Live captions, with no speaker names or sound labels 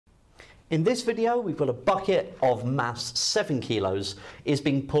In this video, we've got a bucket of mass 7 kilos is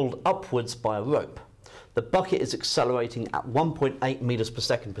being pulled upwards by a rope. The bucket is accelerating at 1.8 meters per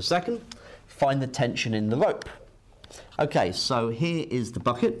second. Find the tension in the rope. Okay, so here is the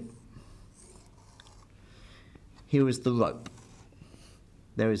bucket. Here is the rope.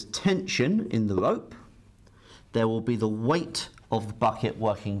 There is tension in the rope. There will be the weight of the bucket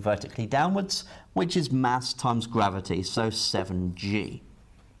working vertically downwards, which is mass times gravity, so 7g.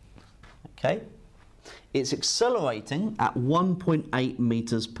 Okay, it's accelerating at 1.8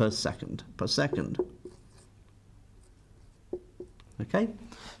 meters per second. Okay,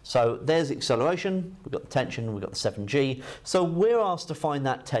 so there's the acceleration, we've got the tension, we've got the 7g. So we're asked to find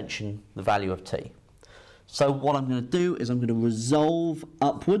that tension, the value of t. So what I'm going to do is I'm going to resolve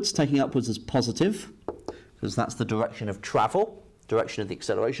upwards, taking upwards as positive, because that's the direction of travel, direction of the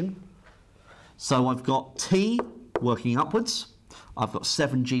acceleration. So I've got t working upwards. I've got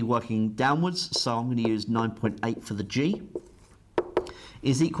 7g working downwards, so I'm going to use 9.8 for the g,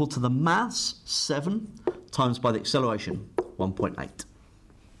 is equal to the mass, 7, times by the acceleration, 1.8.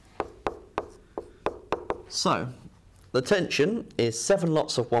 So, the tension is 7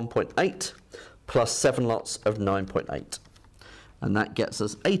 lots of 1.8 plus 7 lots of 9.8. And that gets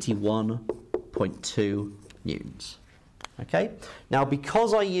us 81.2 newtons. Okay? Now,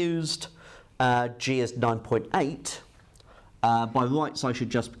 because I used g as 9.8, by rights, I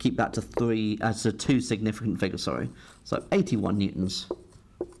should just keep that to 2 significant figures, sorry. So 81 newtons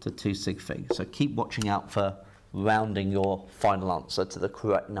to 2 sig fig. So keep watching out for rounding your final answer to the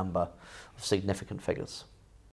correct number of significant figures.